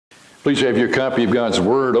Please have your copy of God's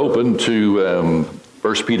Word open to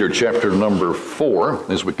 1 Peter chapter number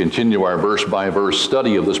 4 as we continue our verse-by-verse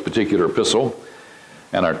study of this particular epistle.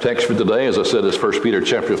 And our text for today, as I said, is 1 Peter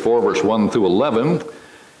chapter 4, verse 1 through 11.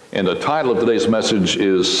 And the title of today's message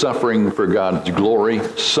is Suffering for God's Glory,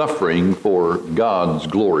 Suffering for God's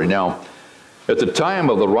Glory. Now, at the time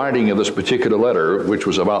of the writing of this particular letter, which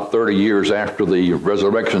was about 30 years after the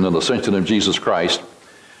resurrection and ascension of Jesus Christ,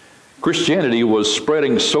 Christianity was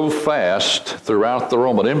spreading so fast throughout the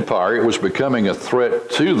Roman Empire, it was becoming a threat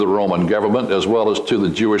to the Roman government as well as to the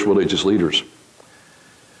Jewish religious leaders.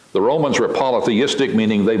 The Romans were polytheistic,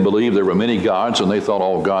 meaning they believed there were many gods and they thought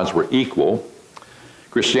all gods were equal.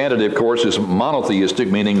 Christianity, of course, is monotheistic,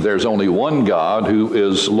 meaning there's only one God who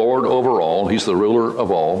is Lord over all. He's the ruler of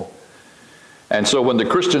all. And so when the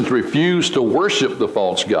Christians refused to worship the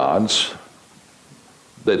false gods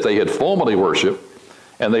that they had formerly worshiped,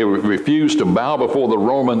 and they refused to bow before the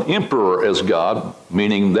Roman emperor as God,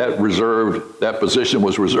 meaning that position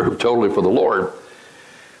was reserved totally for the Lord,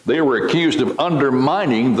 they were accused of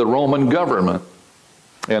undermining the Roman government.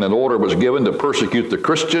 And an order was given to persecute the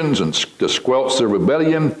Christians and to squelch their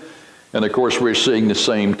rebellion. And of course, we're seeing the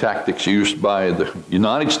same tactics used by the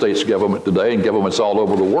United States government today and governments all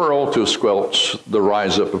over the world to squelch the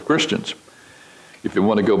rise up of Christians. If you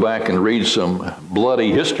want to go back and read some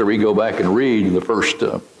bloody history, go back and read the first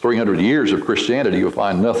 300 years of Christianity. You'll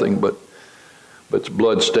find nothing but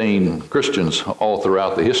blood-stained Christians all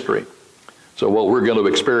throughout the history. So what we're going to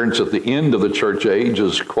experience at the end of the church age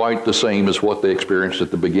is quite the same as what they experienced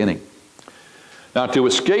at the beginning. Now, to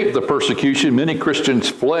escape the persecution, many Christians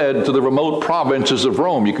fled to the remote provinces of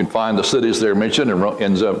Rome. You can find the cities there mentioned in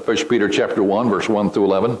 1 Peter chapter 1, verse 1 through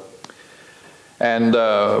 11. And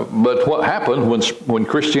but what happened when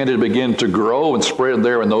Christianity began to grow and spread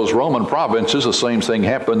there in those Roman provinces, the same thing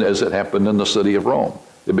happened as it happened in the city of Rome.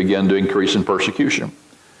 It began to increase in persecution.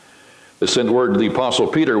 They sent word to the Apostle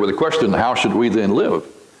Peter with a question, how should we then live?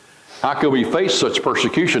 How can we face such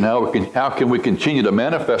persecution? How can we continue to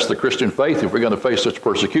manifest the Christian faith if we're going to face such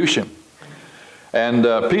persecution? And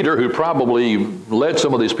Peter, who probably led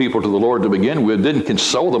some of these people to the Lord to begin with, didn't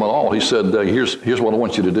console them at all. He said, here's what I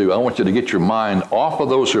want you to do. I want you to get your mind off of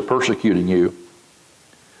those who are persecuting you.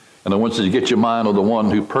 And I want you to get your mind on the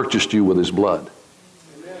one who purchased you with his blood.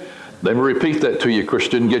 Amen. Let me repeat that to you,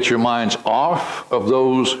 Christian. Get your minds off of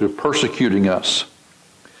those who are persecuting us.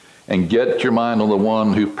 And get your mind on the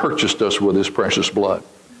one who purchased us with his precious blood.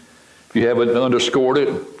 If you haven't underscored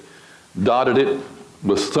it, dotted it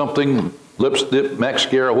with something, lipstick,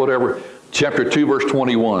 mascara, whatever, chapter 2, verse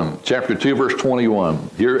 21. Chapter 2, verse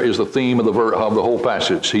 21. Here is the theme of the whole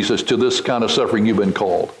passage. He says, to this kind of suffering you've been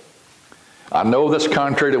called. I know that's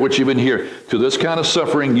contrary to what you've been here. To this kind of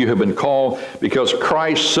suffering you have been called because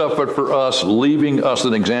Christ suffered for us, leaving us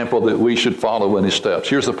an example that we should follow in his steps.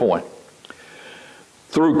 Here's the point.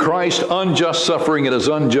 Through Christ's unjust suffering and his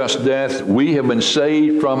unjust death, we have been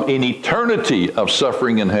saved from an eternity of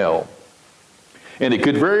suffering in hell. And it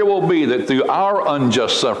could very well be that through our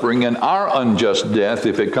unjust suffering and our unjust death,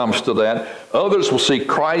 if it comes to that, others will see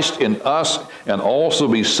Christ in us and also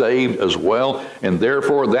be saved as well. And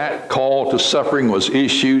therefore, that call to suffering was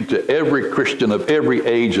issued to every Christian of every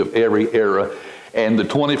age, of every era. And the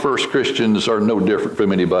 21st Christians are no different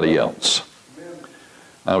from anybody else.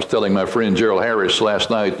 I was telling my friend Gerald Harris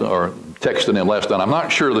last night, or texting him last night, I'm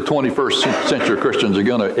not sure the 21st century Christians are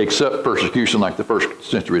going to accept persecution like the first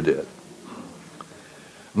century did.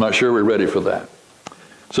 I'm not sure we're ready for that.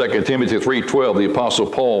 2 Timothy 3:12, the Apostle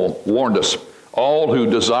Paul warned us, all who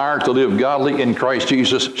desire to live godly in Christ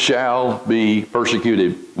Jesus shall be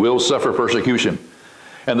persecuted, will suffer persecution.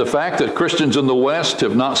 And the fact that Christians in the West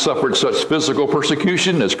have not suffered such physical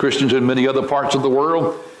persecution as Christians in many other parts of the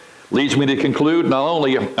world leads me to conclude, not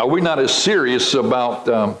only are we not as serious about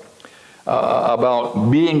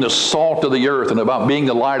being the salt of the earth and about being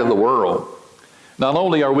the light of the world, not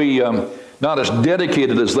only are we not as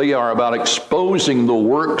dedicated as they are about exposing the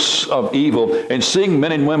works of evil and seeing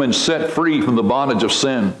men and women set free from the bondage of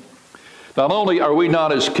sin. Not only are we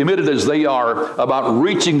not as committed as they are about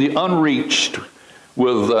reaching the unreached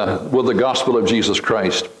with the gospel of Jesus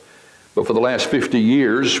Christ, but for the last 50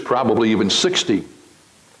 years, probably even 60,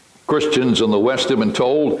 Christians in the West have been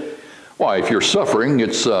told, why, if you're suffering,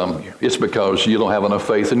 it's because you don't have enough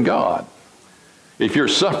faith in God. If you're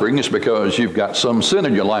suffering, it's because you've got some sin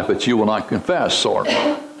in your life that you will not confess or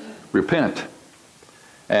repent.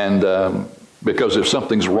 And because if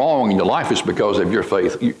something's wrong in your life, it's because of your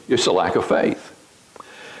faith. It's a lack of faith.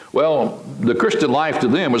 Well, the Christian life to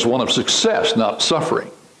them is one of success, not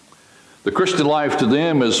suffering. The Christian life to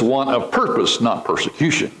them is one of purpose, not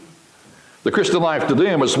persecution. The Christian life to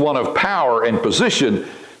them is one of power and position,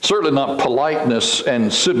 certainly not politeness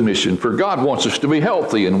and submission. For God wants us to be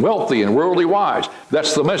healthy and wealthy and worldly wise.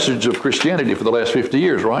 That's the message of Christianity for the last 50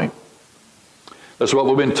 years, right? That's what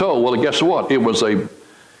we've been told. Well, guess what? It was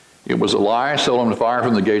a lie set on fire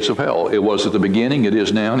from the gates of hell. It was at the beginning, it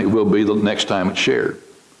is now, and it will be the next time it's shared.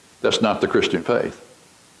 That's not the Christian faith.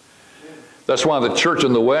 That's why the church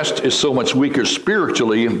in the West is so much weaker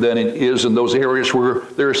spiritually than it is in those areas where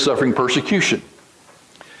there is suffering persecution.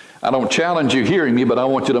 I don't challenge you hearing me, but I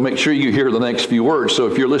want you to make sure you hear the next few words.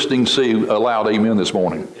 So if you're listening, say a loud amen this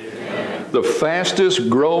morning. Amen. The fastest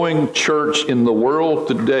growing church in the world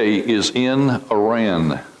today is in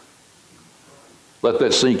Iran. Let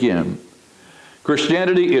that sink in.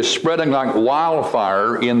 Christianity is spreading like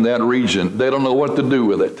wildfire in that region. They don't know what to do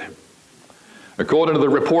with it. According to the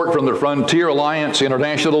report from the Frontier Alliance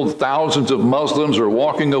International, thousands of Muslims are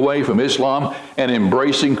walking away from Islam and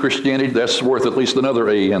embracing Christianity. That's worth at least another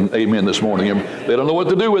amen this morning. They don't know what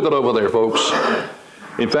to do with it over there, folks.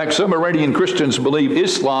 In fact, some Iranian Christians believe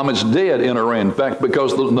Islam is dead in Iran. In fact,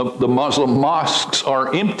 because the Muslim mosques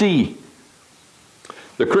are empty.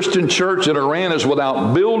 The Christian church in Iran is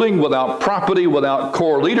without building, without property, without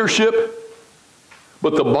core leadership.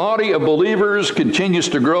 But the body of believers continues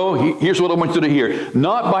to grow. Here's what I want you to hear.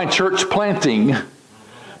 Not by church planting,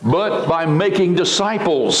 but by making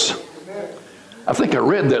disciples. I think I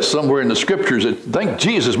read that somewhere in the scriptures. I think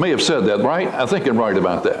Jesus may have said that, right? I think I'm right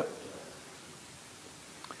about that.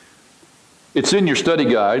 It's in your study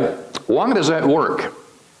guide. Why does that work?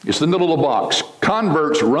 It's in the little box.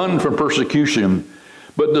 Converts run from persecution,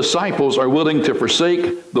 but disciples are willing to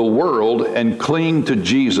forsake the world and cling to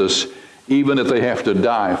Jesus, even if they have to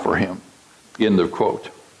die for him. End of quote.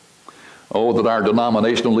 Oh, that our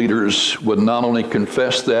denominational leaders would not only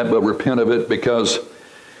confess that, but repent of it, because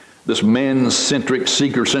this man-centric,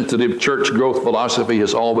 seeker-sensitive church growth philosophy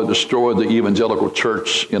has all but destroyed the evangelical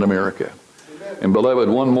church in America. Amen. And beloved,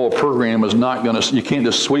 one more program is not going to, you can't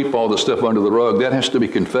just sweep all this stuff under the rug. That has to be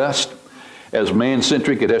confessed as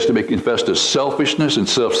man-centric. It has to be confessed as selfishness and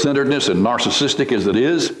self-centeredness and narcissistic as it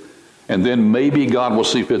is. And then maybe God will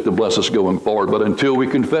see fit to bless us going forward. But until we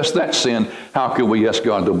confess that sin, how can we ask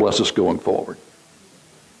God to bless us going forward?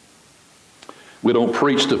 We don't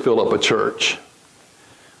preach to fill up a church.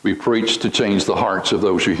 We preach to change the hearts of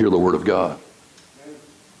those who hear the Word of God.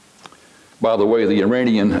 By the way, the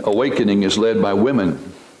Iranian awakening is led by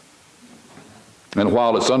women. And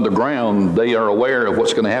while it's underground, they are aware of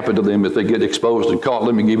what's going to happen to them if they get exposed and caught.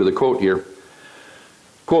 Let me give you the quote here.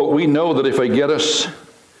 Quote, "We know that if they get us,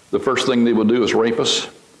 the first thing they will do is rape us.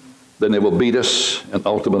 Then they will beat us and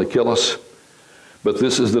ultimately kill us. But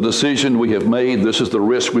this is the decision we have made. This is the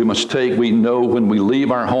risk we must take. We know when we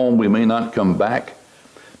leave our home, we may not come back.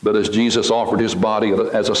 But as Jesus offered his body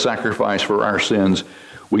as a sacrifice for our sins,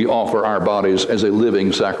 we offer our bodies as a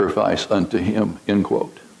living sacrifice unto him." End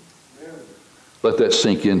quote. Let that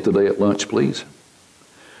sink in today at lunch, please.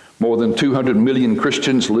 More than 200 million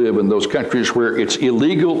Christians live in those countries where it's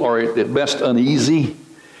illegal or at best uneasy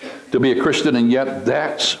to be a Christian, and yet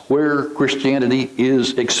that's where Christianity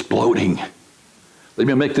is exploding. Let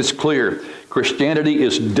me make this clear. Christianity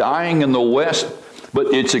is dying in the West,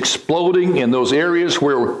 but it's exploding in those areas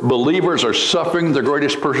where believers are suffering the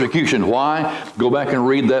greatest persecution. Why? Go back and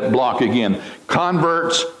read that block again.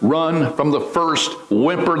 Converts run from the first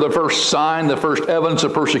whimper, the first sign, the first evidence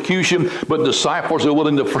of persecution, but disciples are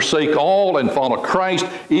willing to forsake all and follow Christ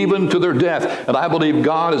even to their death. And I believe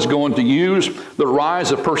God is going to use the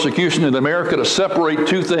rise of persecution in America to separate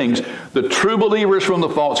two things: the true believers from the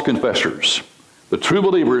false confessors. The true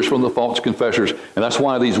believers from the false confessors. And that's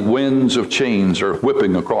why these winds of change are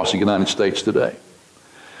whipping across the United States today.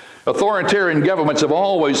 Authoritarian governments have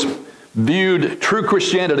always viewed true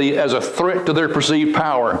Christianity as a threat to their perceived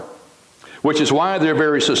power, which is why they're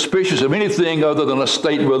very suspicious of anything other than a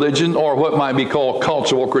state religion or what might be called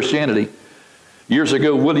cultural Christianity. Years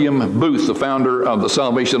ago, William Booth, the founder of the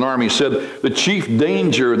Salvation Army, said the chief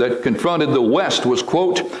danger that confronted the West was,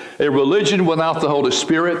 quote, "a religion without the Holy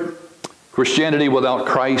Spirit, Christianity without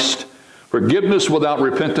Christ, forgiveness without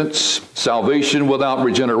repentance, salvation without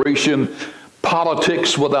regeneration,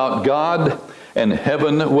 politics without God, and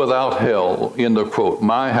heaven without hell." End of quote.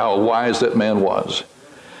 My, how wise that man was.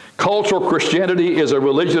 Cultural Christianity is a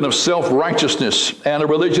religion of self-righteousness and a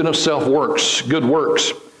religion of self-works, good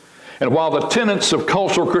works. And while the tenets of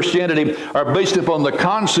cultural Christianity are based upon the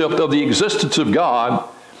concept of the existence of God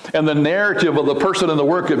and the narrative of the person and the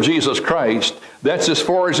work of Jesus Christ, that's as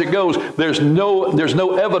far as it goes. There's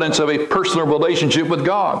no evidence of a personal relationship with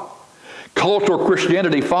God. Cultural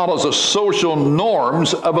Christianity follows the social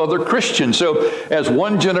norms of other Christians. So as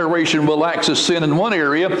one generation relaxes sin in one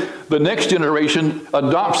area, the next generation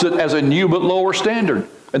adopts it as a new but lower standard.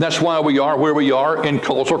 And that's why we are where we are in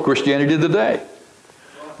cultural Christianity today.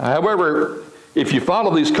 However, if you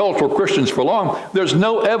follow these cultural Christians for long, there's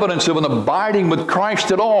no evidence of an abiding with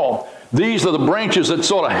Christ at all. These are the branches that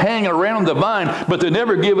sort of hang around the vine, but they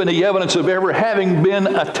never give any evidence of ever having been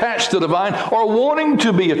attached to the vine or wanting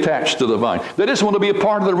to be attached to the vine. They just want to be a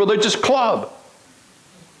part of the religious club.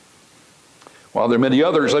 While there are many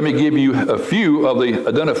others, let me give you a few of the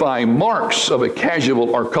identifying marks of a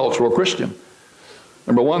casual or cultural Christian.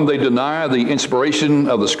 Number one, they deny the inspiration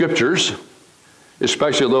of the Scriptures,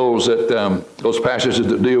 especially those passages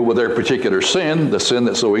that deal with their particular sin, the sin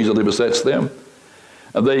that so easily besets them.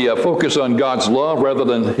 They focus on God's love rather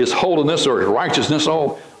than His holiness or His righteousness.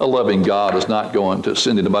 Oh, a loving God is not going to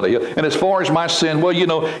send anybody else. And as far as my sin, well,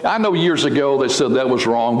 I know years ago they said that was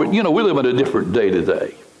wrong, but we live in a different day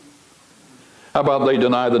today. How about they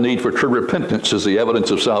deny the need for true repentance as the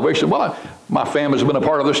evidence of salvation? Well, my family's been a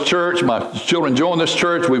part of this church. My children joined this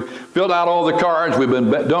church. We've filled out all the cards. We've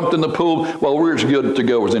been dumped in the pool. Well, we're as good to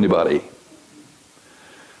go as anybody.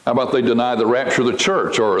 How about they deny the rapture of the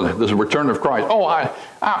church or the return of Christ? Oh,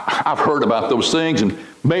 I've heard about those things, and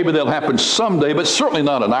maybe they'll happen someday, but certainly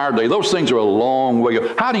not in our day. Those things are a long way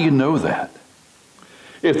away. How do you know that?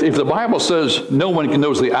 If the Bible says no one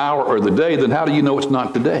knows the hour or the day, then how do you know it's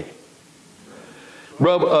not today?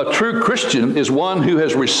 Well, a true Christian is one who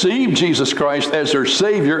has received Jesus Christ as their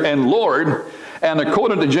Savior and Lord. And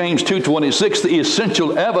according to James 2:26, the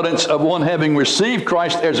essential evidence of one having received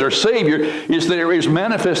Christ as their Savior is that there is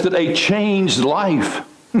manifested a changed life.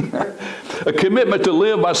 A commitment to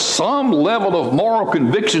live by some level of moral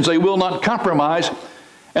convictions they will not compromise,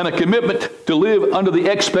 and a commitment to live under the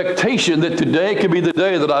expectation that today could be the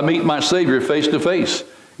day that I meet my Savior face to face.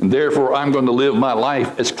 And therefore, I'm going to live my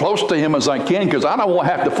life as close to Him as I can because I don't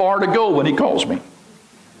have to far to go when He calls me.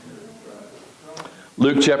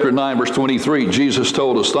 Luke chapter 9, verse 23, Jesus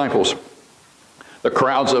told His disciples, the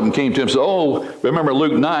crowds of them came to Him and said, oh, remember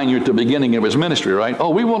Luke 9, you're at the beginning of His ministry, right? Oh,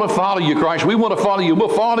 we want to follow you, Christ. We want to follow you. We'll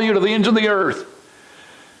follow you to the ends of the earth.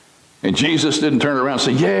 And Jesus didn't turn around and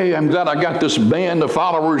say, yay, I'm glad I got this band of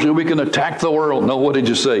followers and we can attack the world. No, what did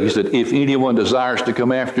you say? He said, if anyone desires to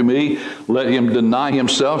come after me, let him deny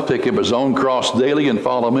himself, take up his own cross daily and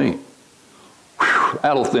follow me. Whew,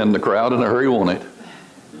 that'll thin the crowd in a hurry, won't it?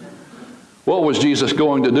 What was Jesus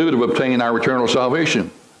going to do to obtain our eternal salvation?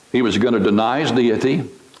 He was going to deny His deity.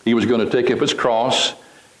 He was going to take up His cross.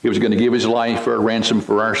 He was going to give His life for a ransom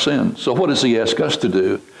for our sins. So what does He ask us to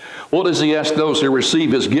do? What does He ask those who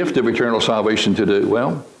receive His gift of eternal salvation to do?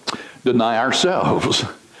 Well, deny ourselves.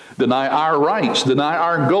 Deny our rights. Deny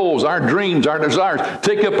our goals, our dreams, our desires.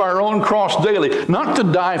 Take up our own cross daily. Not to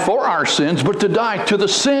die for our sins, but to die to the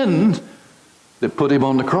sins that put Him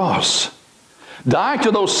on the cross. Die to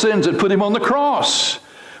those sins that put Him on the cross.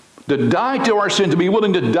 To die to our sin, to be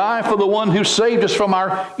willing to die for the one who saved us from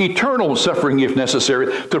our eternal suffering, if necessary,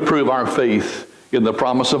 to prove our faith in the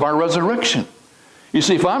promise of our resurrection. You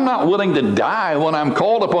see, if I'm not willing to die when I'm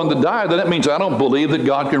called upon to die, then it means I don't believe that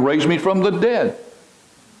God can raise me from the dead.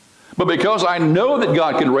 But because I know that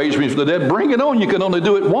God can raise me from the dead, bring it on. You can only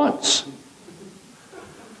do it once.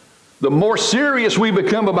 The more serious we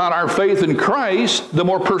become about our faith in Christ, the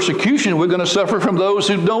more persecution we're going to suffer from those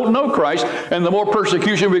who don't know Christ, and the more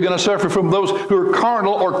persecution we're going to suffer from those who are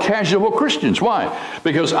carnal or casual Christians. Why?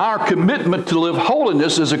 Because our commitment to live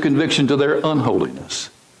holiness is a conviction to their unholiness.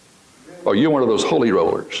 Or you're one of those holy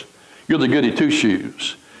rollers. You're the goody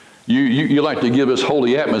two-shoes. You like to give us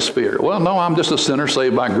holy atmosphere. Well, no, I'm just a sinner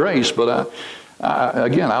saved by grace, but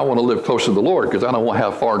I want to live close to the Lord because I don't want to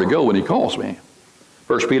have far to go when He calls me.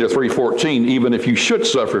 1 Peter 3:14, even if you should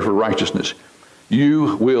suffer for righteousness,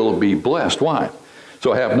 you will be blessed. Why?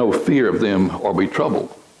 So have no fear of them or be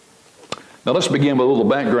troubled. Now let's begin with a little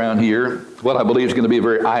background here. What I believe is going to be a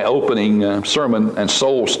very eye-opening sermon and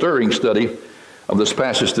soul-stirring study of this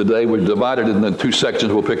passage today. We've divided it into two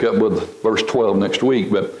sections. We'll pick up with verse 12 next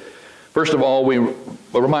week. But first of all, we'll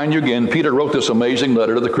remind you again, Peter wrote this amazing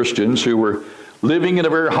letter to the Christians who were living in a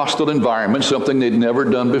very hostile environment, something they'd never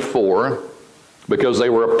done before, because they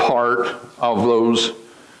were a part of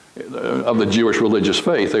the Jewish religious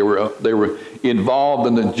faith. They were involved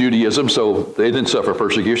in the Judaism, so they didn't suffer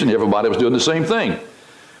persecution. Everybody was doing the same thing.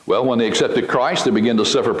 Well, when they accepted Christ, they began to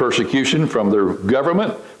suffer persecution from their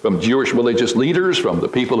government, from Jewish religious leaders, from the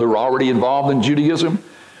people who were already involved in Judaism,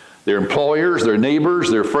 their employers, their neighbors,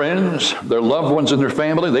 their friends, their loved ones in their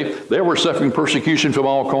family. They were suffering persecution from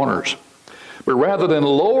all corners. But rather than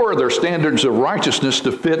lower their standards of righteousness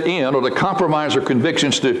to fit in or to compromise their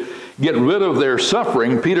convictions to get rid of their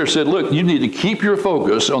suffering, Peter said, look, you need to keep your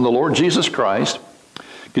focus on the Lord Jesus Christ.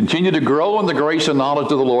 Continue to grow in the grace and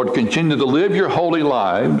knowledge of the Lord. Continue to live your holy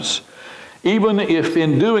lives, even if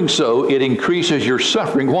in doing so it increases your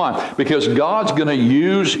suffering. Why? Because God's going to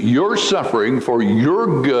use your suffering for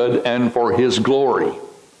your good and for His glory.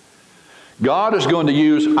 God is going to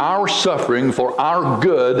use our suffering for our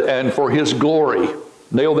good and for His glory.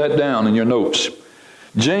 Nail that down in your notes.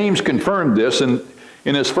 James confirmed this in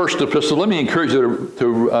his first epistle. Let me encourage you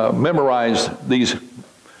to memorize these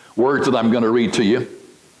words that I'm going to read to you.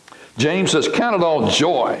 James says, count it all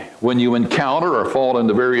joy when you encounter or fall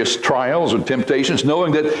into various trials or temptations,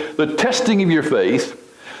 knowing that the testing of your faith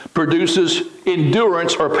produces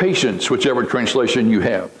endurance or patience, whichever translation you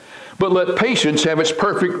have. But let patience have its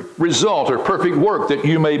perfect result or perfect work, that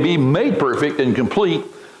you may be made perfect and complete,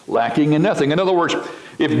 lacking in nothing. In other words,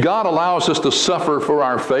 if God allows us to suffer for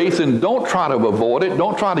our faith, then don't try to avoid it.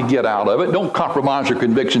 Don't try to get out of it. Don't compromise your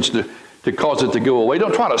convictions to cause it to go away.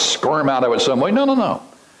 Don't try to squirm out of it some way. No.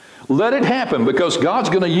 Let it happen, because God's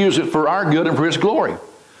going to use it for our good and for His glory.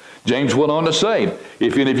 James went on to say,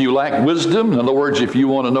 if any of you lack wisdom, in other words, if you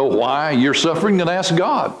want to know why you're suffering, then ask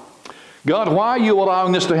God. God, why are you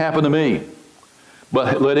allowing this to happen to me?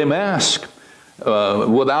 But let him ask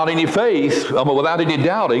without any faith, without any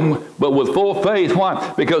doubting, but with full faith.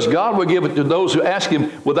 Why? Because God will give it to those who ask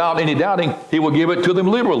Him without any doubting. He will give it to them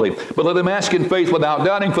liberally. But let him ask in faith without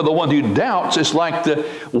doubting, for the one who doubts is like the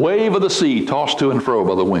wave of the sea tossed to and fro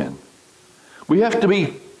by the wind. We have to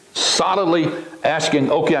be solidly asking,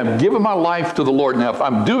 okay, I'm giving my life to the Lord. Now, if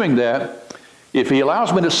I'm doing that, if He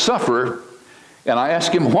allows me to suffer, and I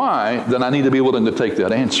ask Him why, then I need to be willing to take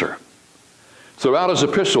that answer. Throughout his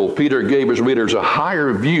epistle, Peter gave his readers a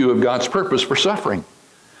higher view of God's purpose for suffering.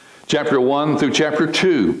 Chapter 1 through chapter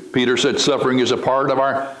 2, Peter said suffering is a part of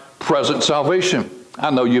our present salvation. I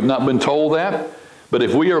know you've not been told that, but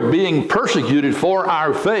if we are being persecuted for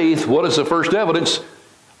our faith, what is the first evidence?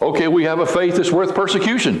 Okay, we have a faith that's worth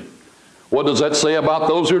persecution. What does that say about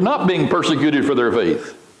those who are not being persecuted for their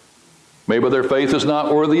faith? Maybe their faith is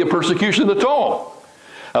not worthy of persecution at all.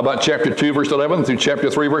 How about chapter 2, verse 11 through chapter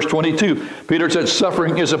 3, verse 22? Peter said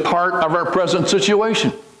suffering is a part of our present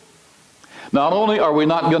situation. Not only are we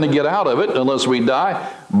not going to get out of it unless we die,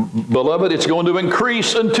 beloved, it's going to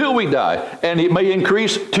increase until we die. And it may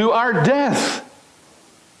increase to our death,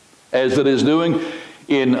 as it is doing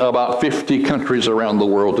in about 50 countries around the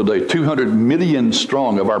world today. 200 million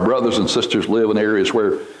strong of our brothers and sisters live in areas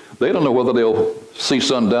where they don't know whether they'll see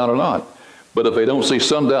sundown or not. But if they don't see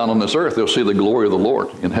sundown on this earth, they'll see the glory of the Lord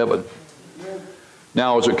in heaven.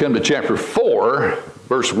 Now, as we come to chapter 4,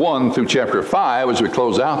 verse 1 through chapter 5, as we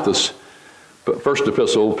close out this first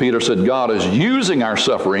epistle, Peter said God is using our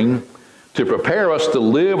suffering to prepare us to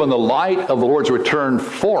live in the light of the Lord's return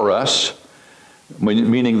for us,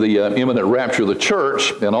 meaning the imminent rapture of the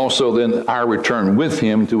church, and also then our return with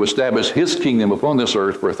Him to establish His kingdom upon this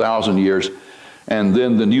earth for 1,000 years, and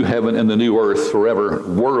then the new heaven and the new earth forever,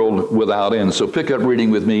 world without end. So pick up reading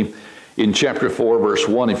with me in chapter 4, verse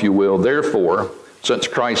 1, if you will. Therefore, since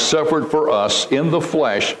Christ suffered for us in the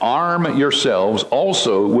flesh, arm yourselves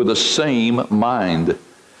also with the same mind.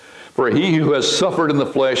 For he who has suffered in the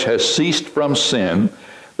flesh has ceased from sin,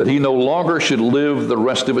 that he no longer should live the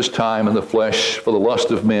rest of his time in the flesh for the lust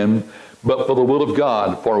of men, but for the will of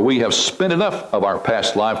God. For we have spent enough of our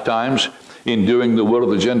past lifetimes in doing the will of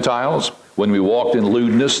the Gentiles, when we walked in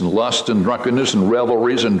lewdness and lust and drunkenness and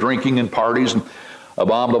revelries and drinking and parties and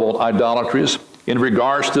abominable idolatries. In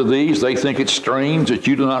regards to these, they think it strange that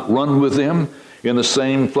you do not run with them in the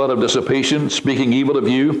same flood of dissipation, speaking evil of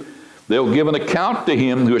you. They'll give an account to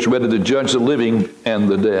Him who is ready to judge the living and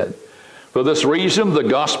the dead. For this reason, the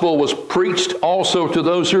gospel was preached also to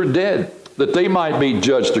those who are dead, that they might be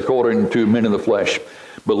judged according to men in the flesh,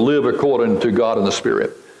 but live according to God in the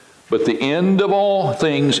Spirit. But the end of all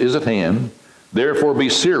things is at hand. Therefore be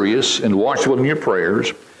serious and watchful in your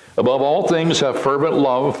prayers. Above all things have fervent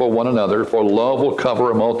love for one another, for love will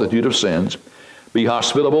cover a multitude of sins. Be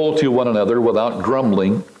hospitable to one another without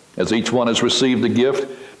grumbling. As each one has received a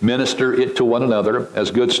gift, minister it to one another as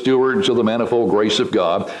good stewards of the manifold grace of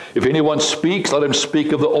God. If anyone speaks, let him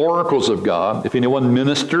speak of the oracles of God. If anyone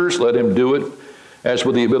ministers, let him do it as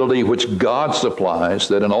with the ability which God supplies,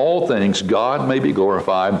 that in all things God may be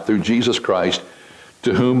glorified through Jesus Christ,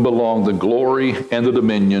 to whom belong the glory and the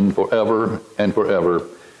dominion forever and forever.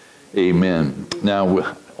 Amen. Now,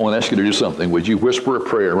 I want to ask you to do something. Would you whisper a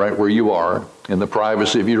prayer right where you are in the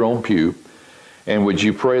privacy of your own pew? And would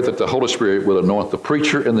you pray that the Holy Spirit will anoint the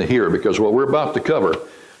preacher and the hearer? Because what we're about to cover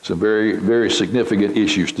Some very, very significant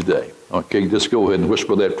issues today. Okay, just go ahead and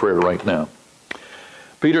whisper that prayer right now.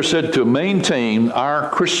 Peter said to maintain our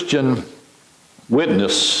Christian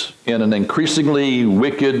witness in an increasingly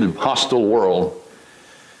wicked, hostile world,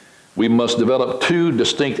 we must develop two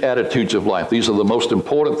distinct attitudes of life. These are the most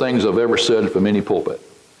important things I've ever said from any pulpit.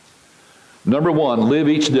 Number one, live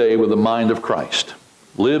each day with the mind of Christ.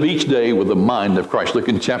 Live each day with the mind of Christ. Look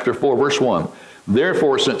in chapter 4, verse 1.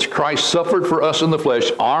 Therefore, since Christ suffered for us in the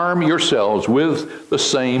flesh, arm yourselves with the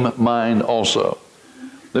same mind also.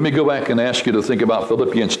 Let me go back and ask you to think about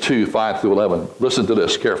Philippians 2, 5 through 11. Listen to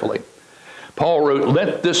this carefully. Paul wrote,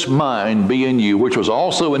 let this mind be in you, which was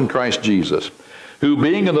also in Christ Jesus, who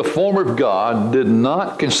being in the form of God did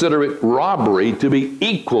not consider it robbery to be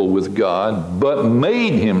equal with God, but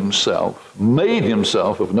made himself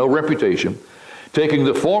of no reputation, taking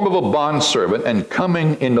the form of a bondservant and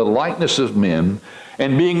coming in the likeness of men,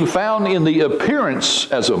 and being found in the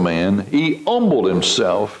appearance as a man, he humbled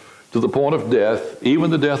himself to the point of death,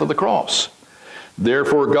 even the death of the cross.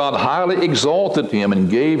 Therefore God highly exalted him and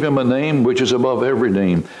gave him a name which is above every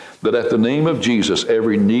name, that at the name of Jesus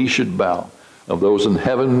every knee should bow, of those in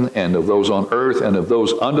heaven and of those on earth and of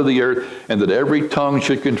those under the earth, and that every tongue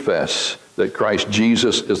should confess that Christ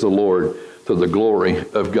Jesus is the Lord, to the glory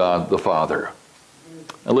of God the Father.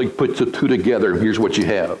 Now let's put the two together. Here's what you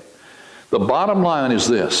have. The bottom line is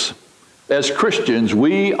this. As Christians,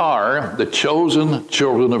 we are the chosen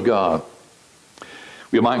children of God.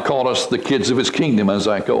 You might call us the kids of his kingdom, as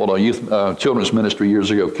I called our youth children's ministry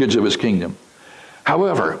years ago, kids of his kingdom.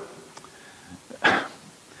 However,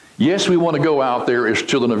 yes, we want to go out there as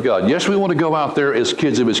children of God. Yes, we want to go out there as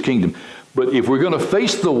kids of his kingdom. But if we're going to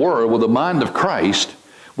face the world with the mind of Christ,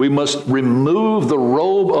 we must remove the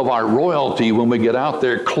robe of our royalty when we get out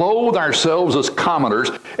there, clothe ourselves as commoners,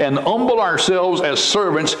 and humble ourselves as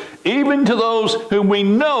servants, even to those whom we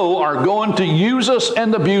know are going to use us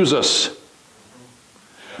and abuse us.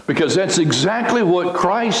 Because that's exactly what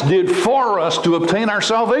Christ did for us to obtain our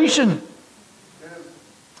salvation.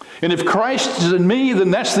 And if Christ is in me, then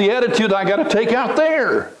that's the attitude I got to take out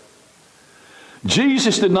there.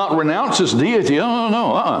 Jesus did not renounce his deity.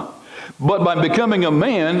 No. But by becoming a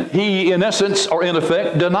man, he in essence or in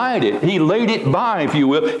effect denied it. He laid it by, if you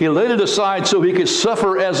will. He laid it aside so he could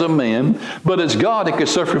suffer as a man, but as God he could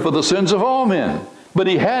suffer for the sins of all men. But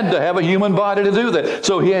he had to have a human body to do that.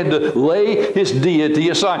 So he had to lay his deity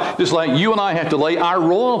aside. Just like you and I have to lay our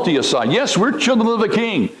royalty aside. Yes, we're children of the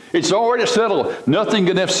King. It's already settled. Nothing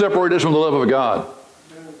can separate us from the love of God.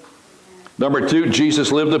 Number two,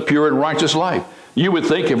 Jesus lived a pure and righteous life. You would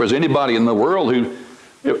think if there's anybody in the world who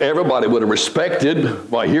everybody would have respected,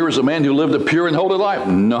 why, here is a man who lived a pure and holy life.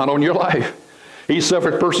 Not on your life. He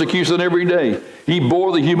suffered persecution every day. He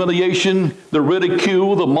bore the humiliation, the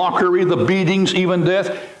ridicule, the mockery, the beatings, even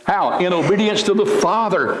death. How? In obedience to the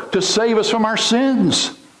Father to save us from our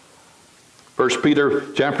sins. 1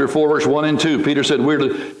 Peter chapter 4, verse 1 and 2. Peter said we're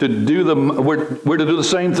to do the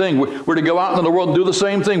same thing. We're to go out into the world and do the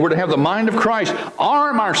same thing. We're to have the mind of Christ.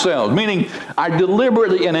 Arm ourselves, meaning I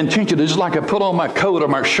deliberately and intentionally, just like I put on my coat or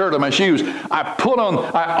my shirt or my shoes,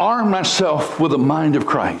 I arm myself with the mind of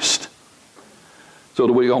Christ. So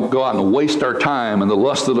that we don't go out and waste our time in the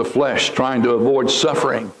lust of the flesh trying to avoid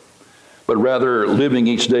suffering, but rather living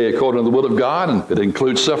each day according to the will of God, and if it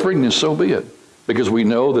includes suffering, then so be it. Because we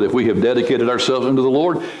know that if we have dedicated ourselves unto the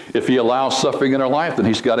Lord, if he allows suffering in our life, then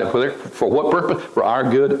he's got it for what purpose? For our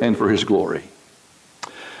good and for his glory.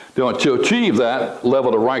 Now, to achieve that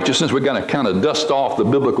level of righteousness, we've got to kind of dust off the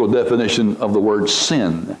biblical definition of the word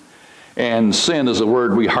sin. And sin is a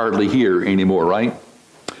word we hardly hear anymore, right?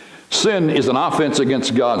 Sin is an offense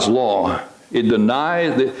against God's law.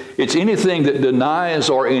 It's anything that denies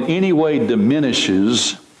or in any way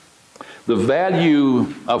diminishes the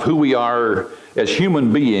value of who we are as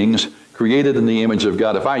human beings created in the image of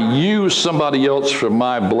God. If I use somebody else for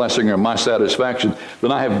my blessing or my satisfaction,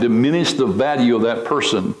 then I have diminished the value of that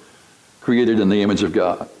person created in the image of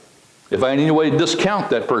God. If I in any way discount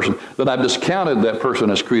that person, then I've discounted that person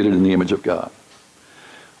as created in the image of God.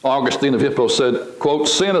 Augustine of Hippo said, quote,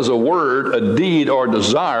 sin is a word, a deed, or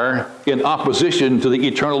desire in opposition to the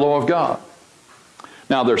eternal law of God.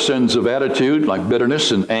 Now, there are sins of attitude like bitterness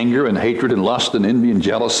and anger and hatred and lust and envy and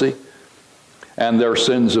jealousy. And there are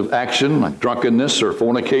sins of action like drunkenness or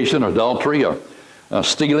fornication or adultery or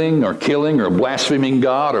stealing or killing or blaspheming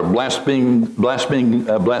God or blaspheming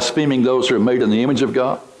those who are made in the image of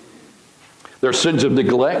God. There are sins of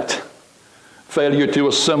neglect. Failure to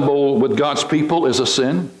assemble with God's people is a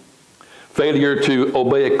sin. Failure to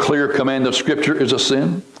obey a clear command of Scripture is a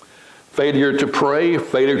sin. Failure to pray,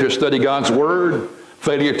 failure to study God's Word,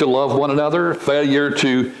 failure to love one another, failure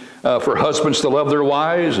for husbands to love their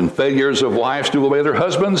wives, and failures of wives to obey their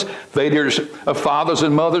husbands, failures of fathers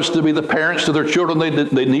and mothers to be the parents to their children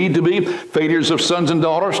they need to be, failures of sons and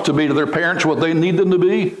daughters to be to their parents what they need them to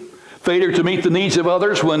be, failure to meet the needs of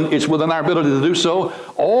others when it's within our ability to do so.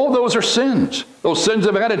 All those are sins. Those sins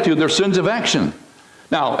of attitude, they're sins of action.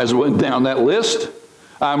 Now, as we went down that list,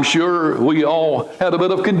 I'm sure we all had a bit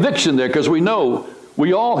of conviction there, because we know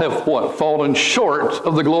we all have fallen short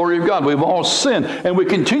of the glory of God. We've all sinned, and we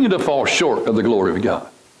continue to fall short of the glory of God.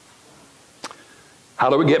 How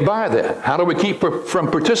do we get by that? How do we keep from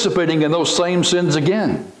participating in those same sins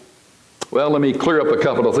again? Well, let me clear up a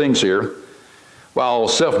couple of things here. While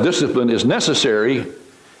self-discipline is necessary,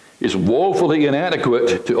 it's woefully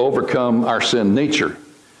inadequate to overcome our sin nature.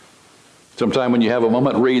 Sometime when you have a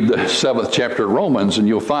moment, read the 7th chapter of Romans, and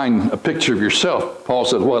you'll find a picture of yourself. Paul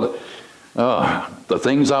said, the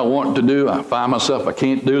things I want to do, I find myself I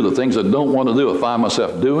can't do. The things I don't want to do, I find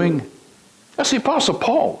myself doing. That's the Apostle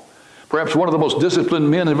Paul, perhaps one of the most disciplined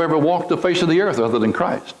men who have ever walked the face of the earth other than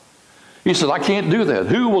Christ. He said, I can't do that.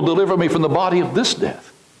 Who will deliver me from the body of this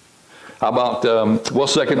death? How about,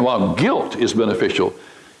 second, while guilt is beneficial.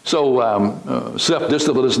 So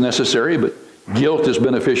self-discipline is necessary, but guilt is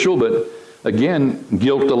beneficial. But again,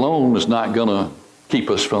 guilt alone is not going to keep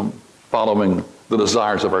us from following the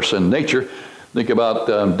desires of our sin nature. Think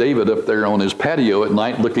about David up there on his patio at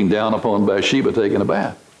night looking down upon Bathsheba taking a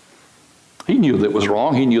bath. He knew that was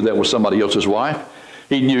wrong. He knew that was somebody else's wife.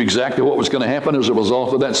 He knew exactly what was going to happen as a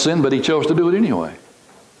result of that sin, but he chose to do it anyway.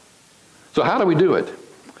 So how do we do it?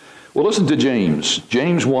 Well, listen to James.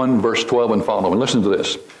 James 1, verse 12 and following. Listen to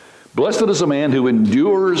this. Blessed is a man who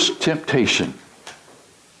endures temptation.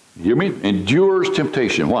 You hear me? Endures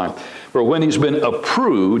temptation. Why? For when he's been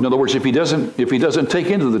approved, in other words, if he doesn't take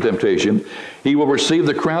into the temptation, he will receive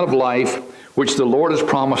the crown of life which the Lord has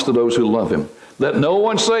promised to those who love him. Let no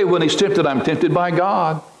one say when he's tempted, I'm tempted by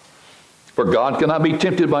God. For God cannot be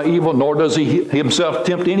tempted by evil, nor does he himself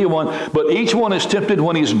tempt anyone. But each one is tempted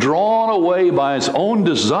when he's drawn away by his own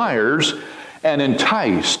desires and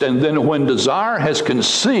enticed. And then when desire has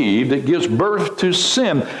conceived, it gives birth to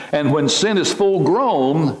sin. And when sin is full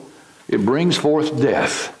grown, it brings forth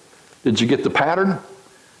death. Did you get the pattern?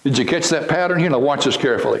 Did you catch that pattern here? Now watch this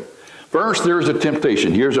carefully. First, there's a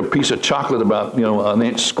temptation. Here's a piece of chocolate about, an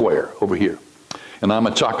inch square over here. And I'm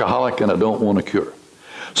a chocoholic and I don't want a cure.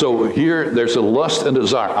 So here, there's a lust and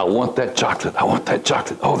desire. I want that chocolate. I want that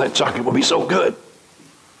chocolate. Oh, that chocolate will be so good.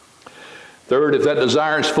 Third, if that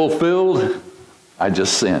desire is fulfilled, I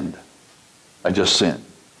just sinned. I just sinned.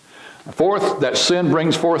 Fourth, that sin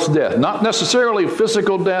brings forth death. Not necessarily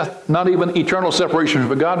physical death, not even eternal separation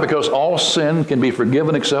from God, because all sin can be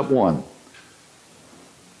forgiven except one.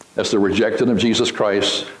 That's the rejection of Jesus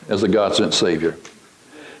Christ as the God-sent Savior.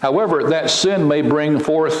 However, that sin may bring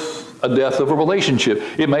forth a death of a relationship.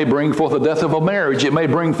 It may bring forth a death of a marriage. It may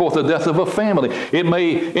bring forth a death of a family. It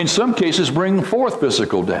may, in some cases, bring forth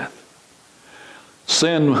physical death.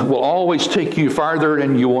 Sin will always take you farther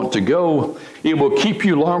than you want to go. It will keep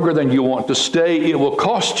you longer than you want to stay. It will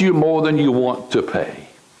cost you more than you want to pay.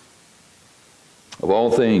 Of all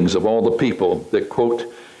things, of all the people, that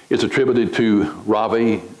quote is attributed to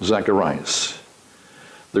Ravi Zacharias,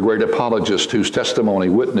 the great apologist whose testimony,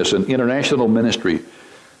 witness, and international ministry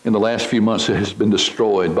in the last few months has been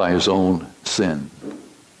destroyed by his own sin.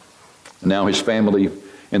 And now his family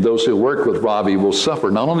and those who work with Ravi will suffer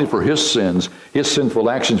not only for his sins, his sinful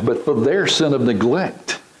actions, but for their sin of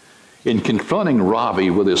neglect in confronting Ravi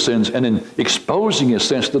with his sins and in exposing his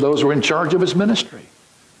sins to those who are in charge of his ministry.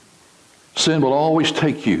 Sin will always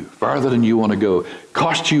take you farther than you want to go,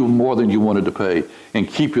 cost you more than you wanted to pay, and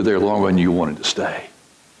keep you there longer than you wanted to stay.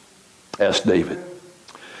 Ask David.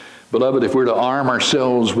 Beloved, if we're to arm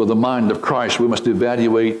ourselves with the mind of Christ, we must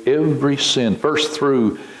evaluate every sin, first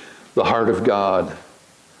through the heart of God.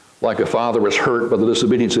 Like a father is hurt by the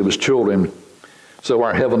disobedience of his children, so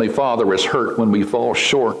our Heavenly Father is hurt when we fall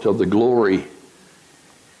short of the glory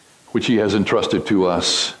which he has entrusted to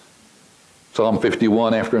us. Psalm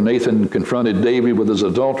 51, after Nathan confronted David with his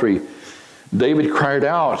adultery, David cried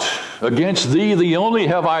out, against thee, thee only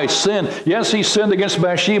have I sinned. Yes, he sinned against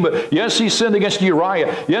Bathsheba. Yes, he sinned against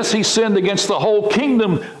Uriah. Yes, he sinned against the whole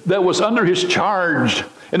kingdom that was under his charge.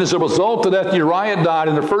 And as a result of that, Uriah died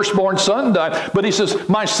and the firstborn son died. But he says,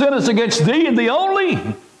 my sin is against thee and thee only.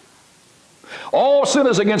 All sin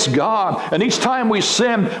is against God. And each time we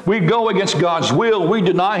sin, we go against God's will. We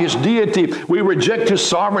deny his deity. We reject his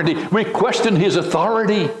sovereignty. We question his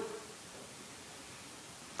authority.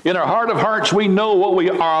 In our heart of hearts, we know what we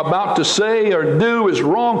are about to say or do is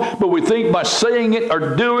wrong, but we think by saying it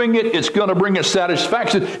or doing it, it's going to bring us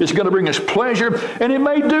satisfaction, it's going to bring us pleasure, and it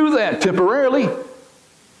may do that temporarily.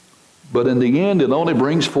 But in the end, it only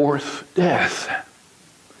brings forth death.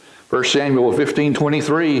 1 Samuel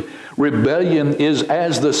 15:23, rebellion is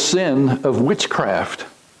as the sin of witchcraft,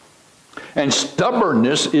 and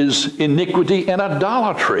stubbornness is iniquity and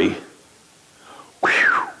idolatry.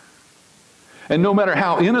 Whew. And no matter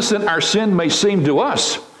how innocent our sin may seem to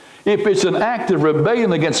us, if it's an act of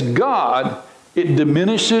rebellion against God, it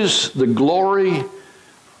diminishes the glory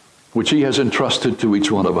which He has entrusted to each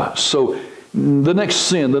one of us. So the next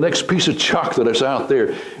sin, the next piece of chocolate that's out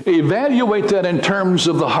there, evaluate that in terms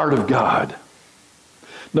of the heart of God.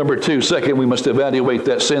 Number two, second, we must evaluate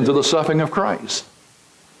that sin through the suffering of Christ.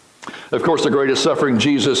 Of course, the greatest suffering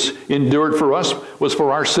Jesus endured for us was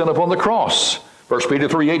for our sin upon the cross. 1 Peter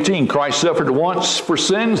 3:18, Christ suffered once for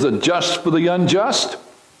sins, the just for the unjust,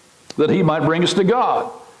 that He might bring us to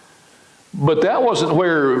God. But that wasn't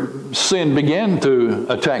where sin began to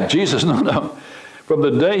attack Jesus. No. From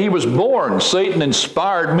the day He was born, Satan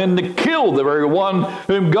inspired men to kill the very one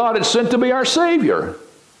whom God had sent to be our Savior.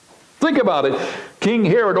 Think about it. King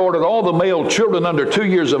Herod ordered all the male children under 2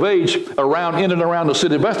 years of age in and around the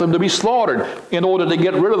city of Bethlehem to be slaughtered in order to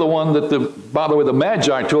get rid of the one that, by the way, the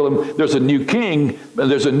Magi told him there's a new king,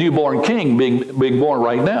 there's a newborn king being born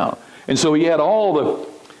right now. And so he had all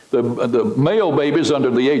the male babies under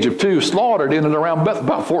the age of 2 slaughtered in and around Bethlehem,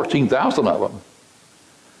 about 14,000 of them.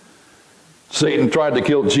 Satan tried to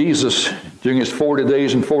kill Jesus during his 40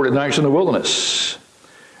 days and 40 nights in the wilderness.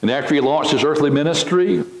 And after he launched his earthly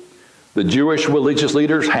ministry, the Jewish religious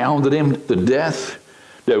leaders hounded him to death.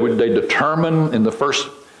 They determined in the first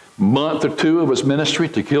month or 2 of his ministry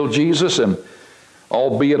to kill Jesus, and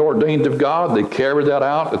albeit ordained of God, they carried that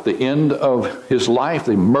out at the end of his life.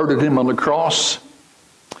 They murdered him on the cross.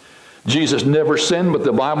 Jesus never sinned, but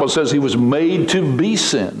the Bible says He was made to be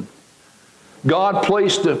sin. God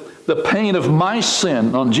placed the pain of my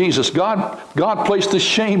sin on Jesus. God placed the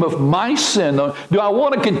shame of my sin on. Do I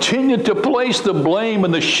want to continue to place the blame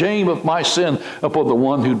and the shame of my sin upon the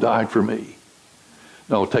one who died for me?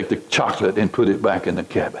 No, take the chocolate and put it back in the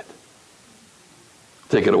cabinet.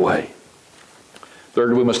 Take it away.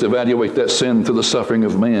 Third, we must evaluate that sin through the suffering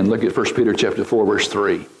of man. Look at 1 Peter chapter 4, verse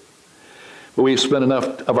 3. But we've spent enough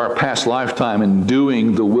of our past lifetime in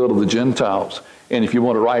doing the will of the Gentiles. And if you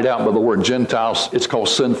want to write out by the word Gentiles, it's called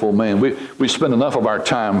sinful man. We spend enough of our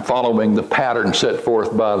time following the pattern set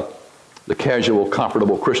forth by the casual,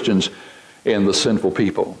 comfortable Christians and the sinful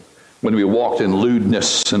people. When we walked in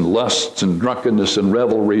lewdness and lusts and drunkenness and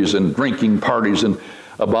revelries and drinking parties and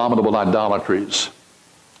abominable idolatries.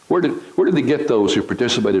 Where did they get those who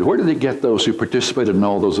participated? Where did they get those who participated in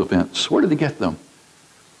all those events? Where did they get them?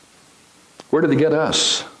 Where did they get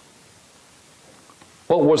us?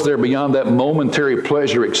 What was there beyond that momentary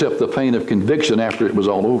pleasure except the pain of conviction after it was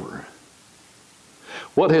all over?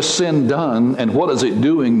 What has sin done, and what is it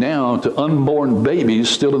doing now to unborn babies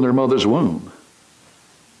still in their mother's womb?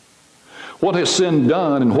 What has sin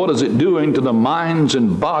done, and what is it doing to the minds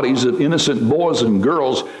and bodies of innocent boys and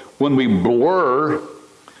girls when we blur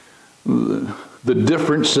the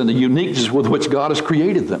difference and the uniqueness with which God has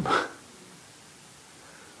created them?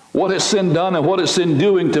 What has sin done, and what is sin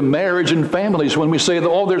doing to marriage and families when we say that,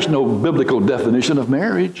 oh, there's no biblical definition of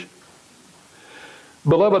marriage?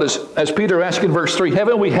 Beloved, as Peter asked in verse 3,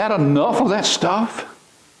 haven't we had enough of that stuff?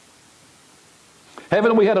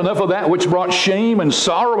 Haven't we had enough of that which brought shame and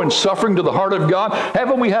sorrow and suffering to the heart of God?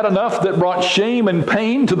 Haven't we had enough that brought shame and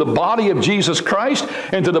pain to the body of Jesus Christ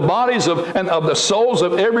and to the bodies of the souls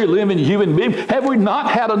of every living human being? Have we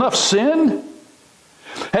not had enough sin?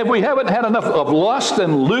 Haven't had enough of lust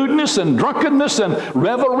and lewdness and drunkenness and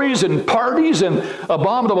revelries and parties and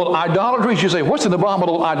abominable idolatries? You say, what's an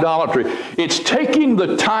abominable idolatry? It's taking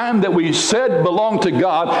the time that we said belonged to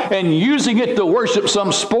God and using it to worship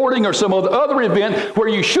some sporting or some other event where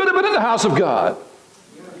you should have been in the house of God.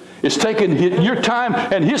 It's taking your time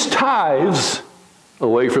and His tithes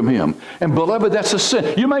away from Him. And beloved, that's a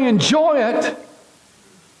sin. You may enjoy it,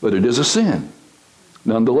 but it is a sin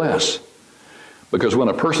nonetheless. Because when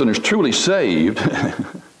a person is truly saved,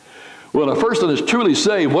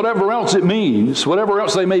 whatever else it means, whatever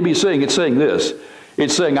else they may be saying, it's saying this.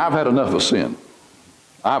 It's saying, I've had enough of sin.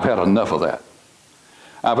 I've had enough of that.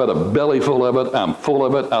 I've had a belly full of it. I'm full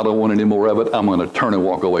of it. I don't want any more of it. I'm going to turn and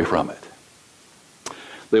walk away from it.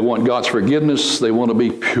 They want God's forgiveness. They want to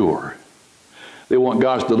be pure. They want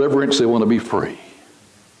God's deliverance. They want to be free.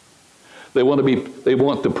 They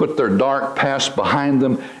want to put their dark past behind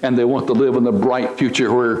them, and they want to live in the bright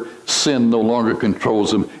future where sin no longer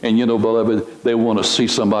controls them. And you know, beloved, they want to see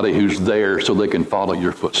somebody who's there so they can follow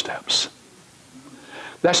your footsteps.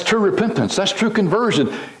 That's true repentance. That's true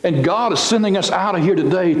conversion. And God is sending us out of here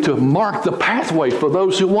today to mark the pathway for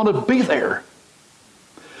those who want to be there.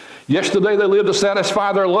 Yesterday they lived to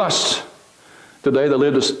satisfy their lusts. Today they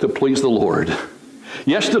live to please the Lord.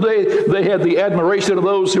 Yesterday they had the admiration of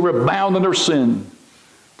those who were bound in their sin.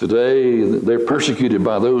 Today they're persecuted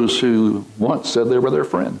by those who once said they were their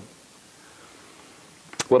friend.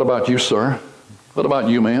 What about you, sir? What about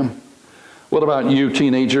you, ma'am? What about you,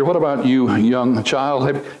 teenager? What about you, young child?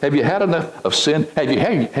 Have you had enough of sin? Have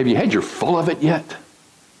you had your full of it yet?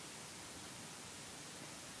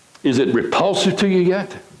 Is it repulsive to you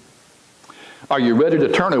yet? Are you ready to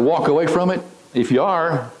turn and walk away from it? If you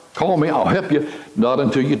are, call me, I'll help you. Not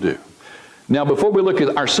until you do. Now, before we look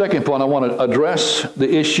at our second point, I want to address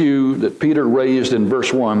the issue that Peter raised in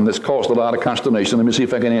verse 1 that's caused a lot of consternation. Let me see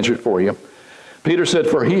if I can answer it for you. Peter said,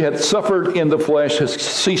 "For he hath suffered in the flesh, has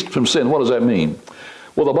ceased from sin." What does that mean?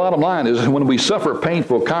 Well, the bottom line is when we suffer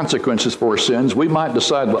painful consequences for our sins, we might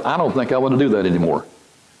decide, well, I don't think I want to do that anymore.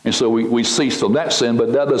 And so we cease from that sin,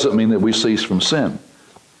 but that doesn't mean that we cease from sin.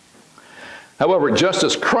 However, just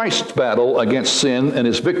as Christ's battle against sin and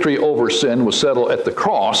his victory over sin was settled at the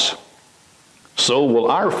cross, so will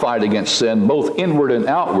our fight against sin, both inward and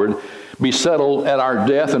outward, be settled at our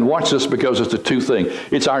death. And watch this, because it's a two thing.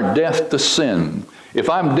 It's our death to sin.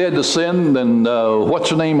 If I'm dead to sin, then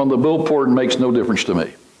what's the name on the billboard makes no difference to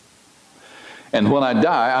me. And when I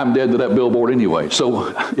die, I'm dead to that billboard anyway.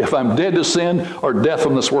 So if I'm dead to sin or death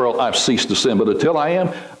from this world, I've ceased to sin. But until I am,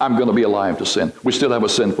 I'm going to be alive to sin. We still have a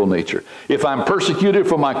sinful nature. If I'm persecuted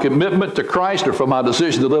for my commitment to Christ or for my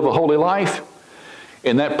decision to live a holy life,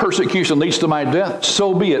 and that persecution leads to my death,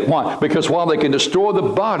 so be it. Why? Because while they can destroy the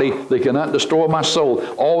body, they cannot destroy my soul.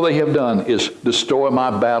 All they have done is destroy my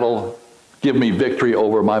battle, give me victory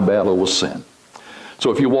over my battle with sin. So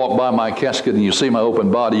if you walk by my casket and you see my open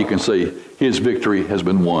body, you can say, his victory has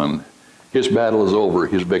been won. His battle is over.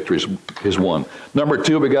 His victory is won. Number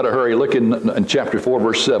two, we got to hurry. Look in chapter 4,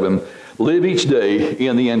 verse 7. Live each day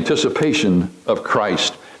in the anticipation of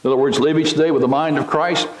Christ. In other words, live each day with the mind of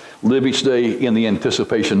Christ. Live each day in the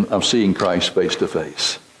anticipation of seeing Christ face to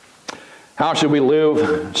face. How should we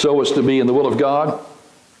live so as to be in the will of God?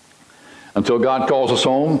 Until God calls us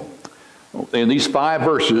home. In these 5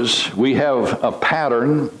 verses, we have a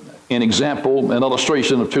pattern, an example, an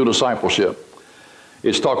illustration of true discipleship.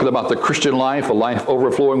 It's talking about the Christian life, a life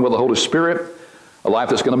overflowing with the Holy Spirit, a life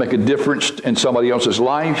that's going to make a difference in somebody else's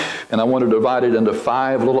life. And I want to divide it into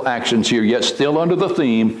 5 little actions here, yet still under the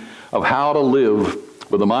theme of how to live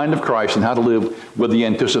with the mind of Christ and how to live with the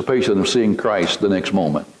anticipation of seeing Christ the next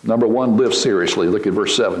moment. Number 1, live seriously. Look at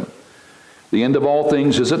verse 7. The end of all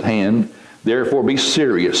things is at hand, therefore be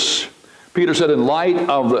serious. Peter said, in light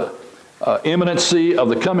of the imminency of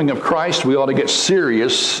the coming of Christ, we ought to get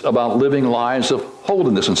serious about living lives of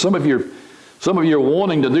holiness. And some of you are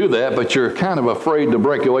wanting to do that, but you're kind of afraid to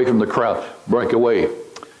break away from the crowd. Break away,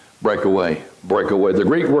 break away, break away. The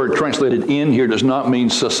Greek word translated in here does not mean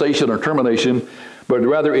cessation or termination, but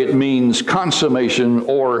rather it means consummation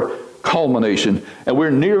or culmination. And we're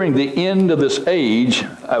nearing the end of this age.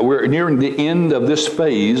 We're nearing the end of this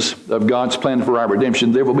phase of God's plan for our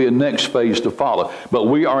redemption. There will be a next phase to follow. But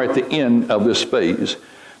we are at the end of this phase.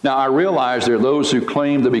 Now, I realize there are those who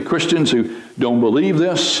claim to be Christians who don't believe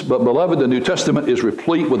this. But, beloved, the New Testament is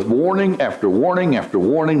replete with warning after warning after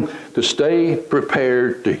warning to stay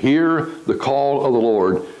prepared to hear the call of the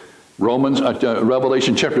Lord.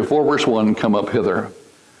 Revelation chapter 4, verse 1, come up hither.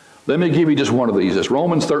 Let me give you just one of these. It's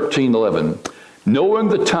Romans 13:11. Knowing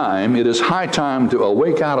the time, it is high time to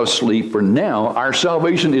awake out of sleep, for now our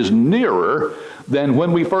salvation is nearer than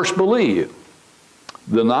when we first believed.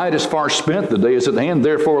 The night is far spent, the day is at hand.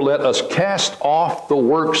 Therefore let us cast off the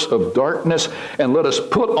works of darkness, and let us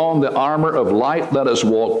put on the armor of light. Let us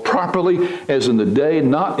walk properly as in the day,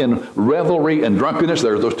 not in revelry and drunkenness.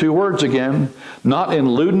 There's those 2 words again. Not in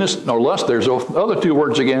lewdness nor lust. There's those other 2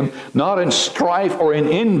 words again. Not in strife or in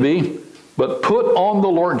envy, but put on the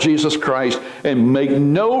Lord Jesus Christ, and make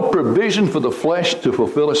no provision for the flesh to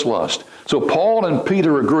fulfill its lust. So Paul and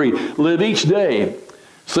Peter agree. Live each day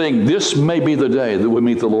saying, this may be the day that we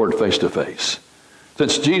meet the Lord face to face.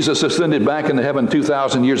 Since Jesus ascended back into heaven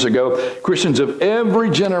 2,000 years ago, Christians of every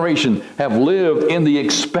generation have lived in the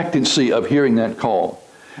expectancy of hearing that call.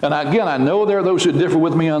 And again, I know there are those who differ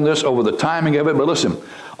with me on this over the timing of it, but listen,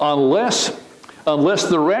 unless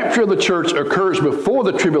the rapture of the church occurs before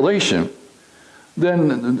the tribulation,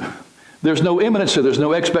 then There's no imminency. There's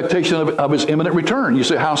no expectation of his imminent return. You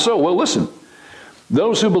say, how so? Well, listen.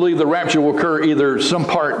 Those who believe the rapture will occur either some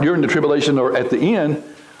part during the tribulation or at the end,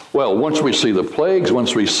 well, once we see the plagues,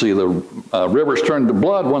 once we see the rivers turn to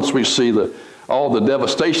blood, once we see all the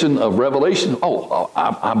devastation of Revelation,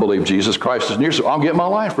 I believe Jesus Christ is near, so I'll get my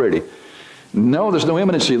life ready. No, there's no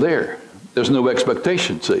imminency there. There's no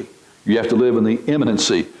expectation, see. You have to live in the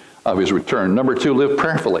imminency of his return. Number 2, live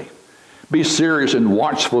prayerfully. Be serious and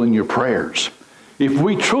watchful in your prayers. If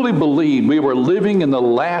we truly believed we were living in the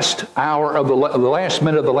last hour of the last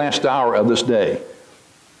minute of the last hour of this day,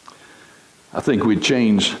 I think we'd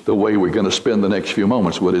change the way we're going to spend the next few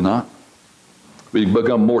moments, would it not? We'd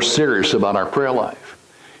become more serious about our prayer life.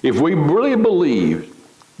 If we really believed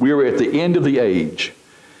we were at the end of the age,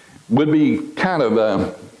 we'd be kind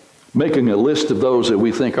of making a list of those that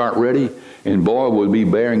we think aren't ready, and boy, would be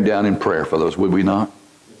bearing down in prayer for those, would we not?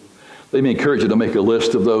 Let me encourage you to make a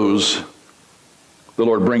list of those the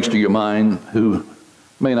Lord brings to your mind who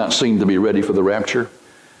may not seem to be ready for the rapture,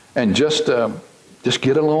 and just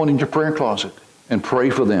get alone in your prayer closet and pray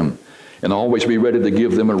for them, and always be ready to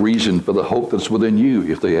give them a reason for the hope that's within you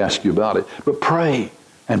if they ask you about it. But pray,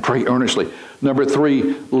 and pray earnestly. Number 3,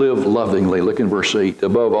 live lovingly. Look in verse 8.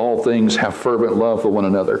 Above all things, have fervent love for one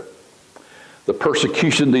another. The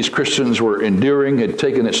persecution these Christians were enduring had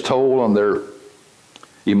taken its toll on their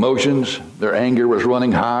emotions. Their anger was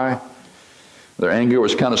running high. Their anger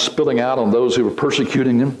was kind of spilling out on those who were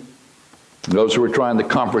persecuting them, those who were trying to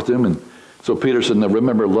comfort them. And so Peter said, now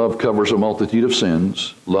remember, love covers a multitude of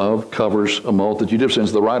sins. Love covers a multitude of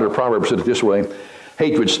sins. The writer of Proverbs said it this way,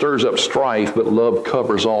 hatred stirs up strife, but love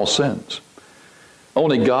covers all sins.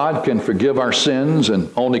 Only God can forgive our sins, and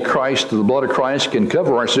only Christ, the blood of Christ, can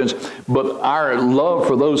cover our sins. But our love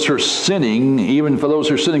for those who are sinning, even for those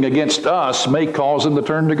who are sinning against us, may cause them to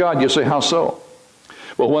turn to God. You say, how so?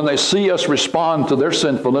 Well, when they see us respond to their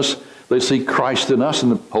sinfulness, they see Christ in us,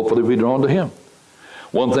 and hopefully we drawn to him.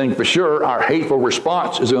 One thing for sure, our hateful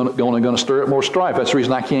response is only going to stir up more strife. That's the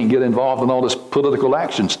reason I can't get involved in all this political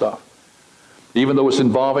action stuff. Even though it's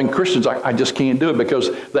involving Christians, I just can't do it,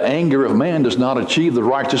 because the anger of man does not achieve the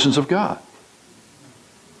righteousness of God.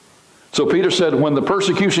 So Peter said, when the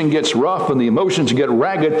persecution gets rough and the emotions get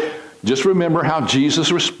ragged, just remember how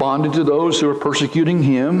Jesus responded to those who are persecuting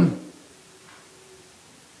him.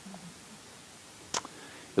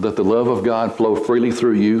 Let the love of God flow freely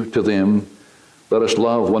through you to them. Let us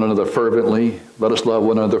love one another fervently. Let us love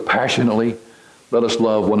one another passionately. Let us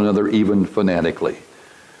love one another even fanatically.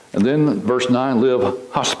 And then verse 9,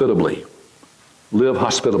 live hospitably. Live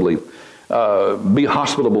hospitably. Be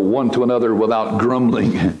hospitable one to another without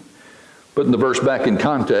grumbling. Putting the verse back in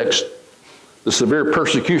context, the severe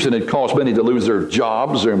persecution had caused many to lose their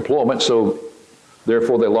jobs, their employment, so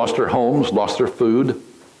therefore they lost their homes, lost their food.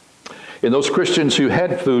 And those Christians who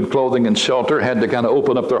had food, clothing, and shelter had to kind of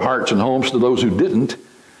open up their hearts and homes to those who didn't.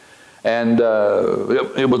 And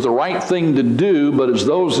it was the right thing to do, but as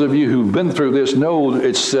those of you who've been through this know,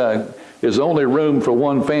 there's only room for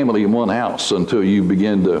one family in one house until you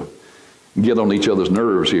begin to get on each other's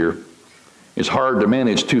nerves here. It's hard to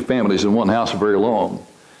manage 2 families in one house for very long.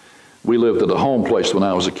 We lived at a home place when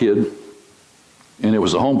I was a kid, and it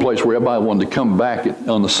was a home place where everybody wanted to come back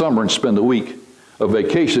on the summer and spend a week of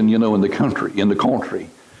vacation, in the country.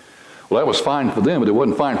 Well, that was fine for them, but it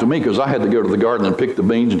wasn't fine for me, because I had to go to the garden and pick the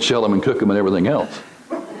beans and shell them and cook them and everything else.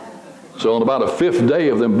 So on about a 5th day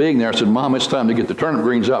of them being there, I said, Mom, it's time to get the turnip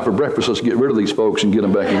greens out for breakfast. Let's get rid of these folks and get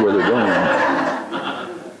them back to where they're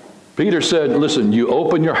going. Peter said, listen, you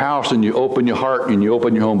open your house and you open your heart and you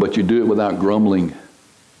open your home, but you do it without grumbling.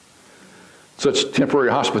 Such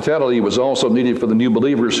temporary hospitality was also needed for the new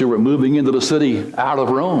believers who were moving into the city out of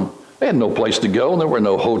Rome. They had no place to go, and there were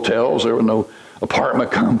no hotels, there were no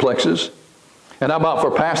apartment complexes. And how about for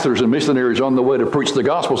pastors and missionaries on the way to preach the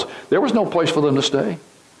Gospels? There was no place for them to stay.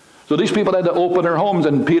 So these people had to open their homes,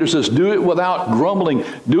 and Peter says, do it without grumbling.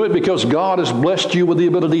 Do it because God has blessed you with the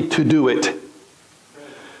ability to do it.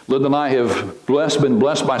 Linda and I have been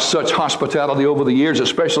blessed by such hospitality over the years,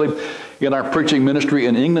 especially in our preaching ministry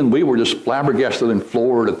in England. We were just flabbergasted and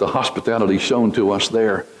floored at the hospitality shown to us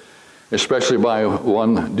there, especially by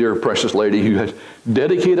one dear precious lady who had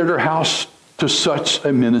dedicated her house to such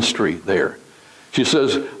a ministry there. She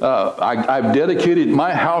says, I've dedicated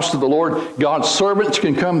my house to the Lord. God's servants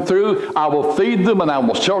can come through. I will feed them and I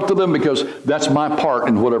will shelter them, because that's my part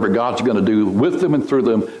in whatever God's going to do with them and through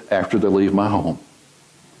them after they leave my home.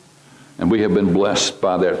 And we have been blessed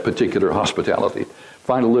by that particular hospitality.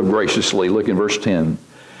 Finally, live graciously. Look in verse 10.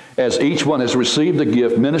 As each one has received a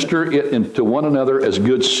gift, minister it to one another as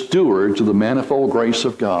good stewards of the manifold grace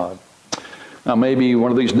of God. Now, maybe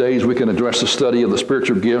one of these days we can address the study of the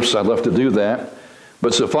spiritual gifts. I'd love to do that.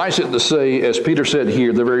 But suffice it to say, as Peter said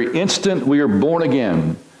here, the very instant we are born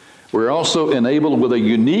again, we're also enabled with a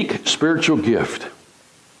unique spiritual gift.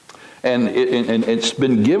 And it's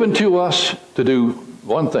been given to us to do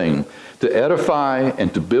one thing, to edify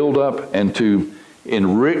and to build up and to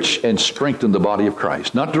enrich and strengthen the body of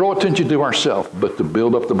Christ. Not draw attention to ourselves, but to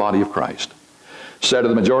build up the body of Christ. Sadly,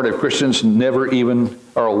 the majority of Christians never even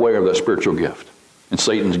are aware of that spiritual gift. And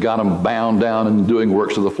Satan's got them bound down and doing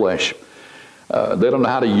works of the flesh. They don't know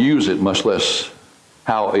how to use it, much less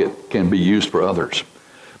how it can be used for others.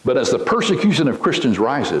 But as the persecution of Christians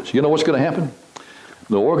rises, you know what's going to happen?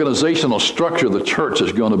 The organizational structure of the church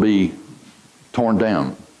is going to be torn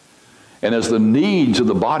down. And as the needs of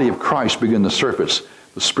the body of Christ begin to surface,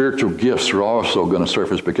 the spiritual gifts are also going to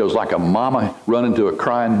surface, because like a mama running to a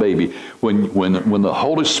crying baby, when the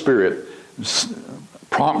Holy Spirit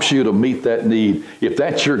prompts you to meet that need, if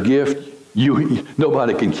that's your gift,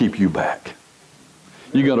 nobody can keep you back.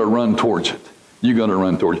 You're going to run towards it. You're going to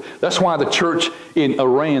run towards it. That's why the church in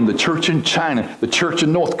Iran, the church in China, the church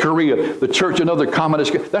in North Korea, the church in other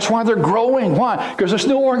communist countries, that's why they're growing. Why? Because there's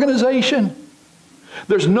no organization.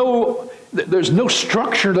 There's no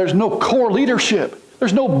structure. There's no core leadership.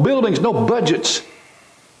 There's no buildings, no budgets.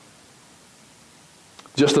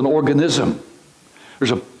 Just an organism. There's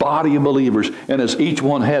a body of believers, and as each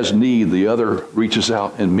one has need, the other reaches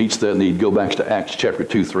out and meets that need. Go back to Acts chapter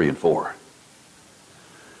 2, 3, and 4.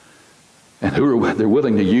 And they're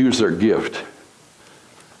willing to use their gift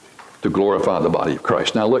to glorify the body of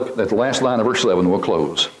Christ. Now look at the last line of verse 11, we'll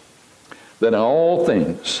close. That in all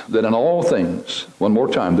things, one more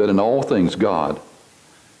time, that in all things God,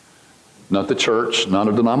 not the church, not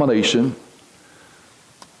a denomination,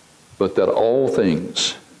 but that all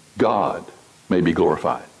things God may be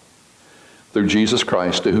glorified. Through Jesus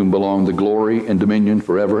Christ, to whom belong the glory and dominion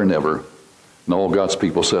forever and ever. And all God's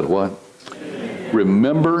people said what? Amen.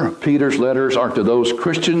 Remember, Peter's letters are to those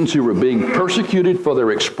Christians who were being persecuted for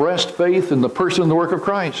their expressed faith in the person and the work of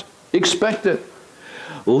Christ. Expect it.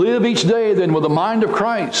 Live each day then with the mind of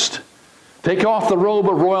Christ. Take off the robe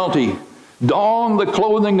of royalty. Don the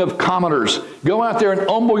clothing of commoners. Go out there and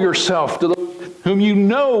humble yourself to those whom you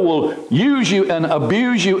know will use you and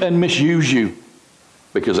abuse you and misuse you.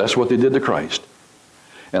 Because that's what they did to Christ.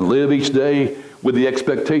 And live each day with the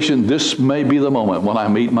expectation, this may be the moment when I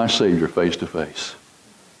meet my Savior face to face.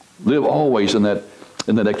 Live always in that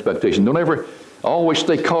expectation. Don't ever always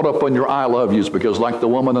stay caught up on your I love yous, because like the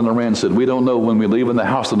woman in Iran said, we don't know when we leave in the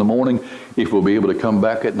house in the morning if we'll be able to come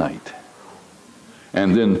back at night.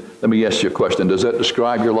 And then let me ask you a question. Does that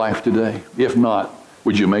describe your life today? If not,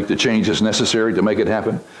 would you make the changes necessary to make it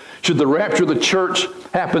happen? Should the rapture of the church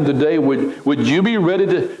happen today, would you be ready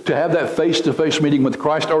to have that face-to-face meeting with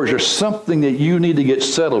Christ? Or is there something that you need to get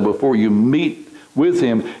settled before you meet with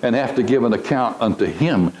Him and have to give an account unto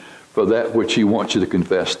Him for that which He wants you to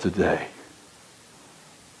confess today?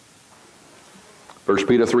 1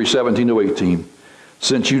 Peter 3, 17 to 18.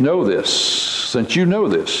 Since you know this,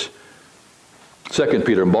 2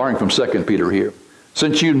 Peter, I'm borrowing from 2 Peter here.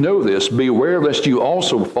 Since you know this, beware lest you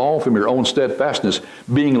also fall from your own steadfastness,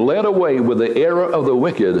 being led away with the error of the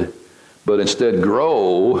wicked, but instead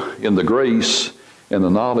grow in the grace and the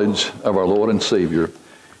knowledge of our Lord and Savior,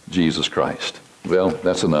 Jesus Christ. Well,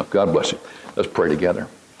 that's enough. God bless you. Let's pray together.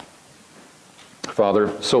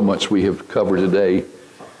 Father, so much we have covered today.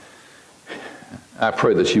 I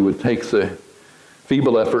pray that you would take the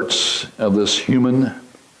feeble efforts of this human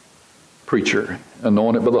preacher,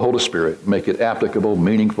 anoint it by the Holy Spirit, make it applicable,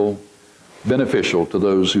 meaningful, beneficial to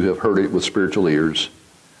those who have heard it with spiritual ears.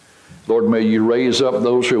 Lord, may you raise up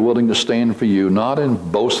those who are willing to stand for you, not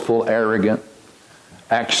in boastful, arrogant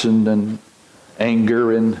action and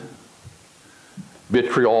anger and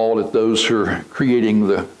vitriol at those who are creating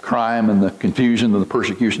the crime and the confusion and the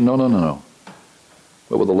persecution. No.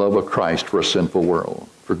 But with the love of Christ for a sinful world.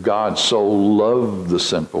 For God so loved the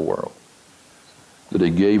sinful world that He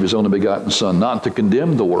gave His only begotten Son, not to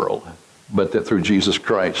condemn the world, but that through Jesus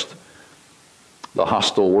Christ, the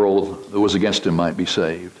hostile world that was against Him might be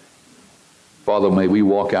saved. Father, may we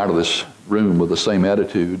walk out of this room with the same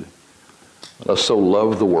attitude. Let us so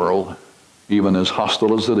love the world, even as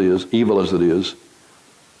hostile as it is, evil as it is,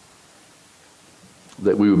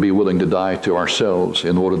 that we would be willing to die to ourselves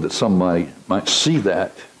in order that somebody might see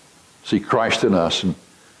that, see Christ in us, and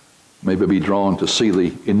maybe be drawn to see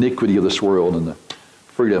the iniquity of this world and the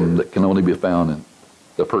freedom that can only be found in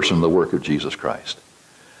the person and the work of Jesus Christ.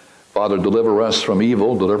 Father, deliver us from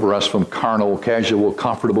evil, deliver us from carnal, casual,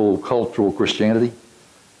 comfortable, cultural Christianity.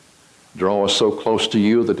 Draw us so close to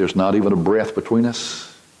you that there's not even a breath between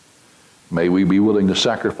us. May we be willing to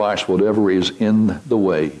sacrifice whatever is in the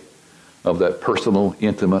way of that personal,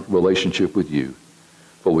 intimate relationship with you.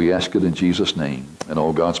 For we ask it in Jesus' name. And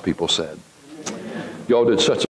all God's people said. Y'all did such a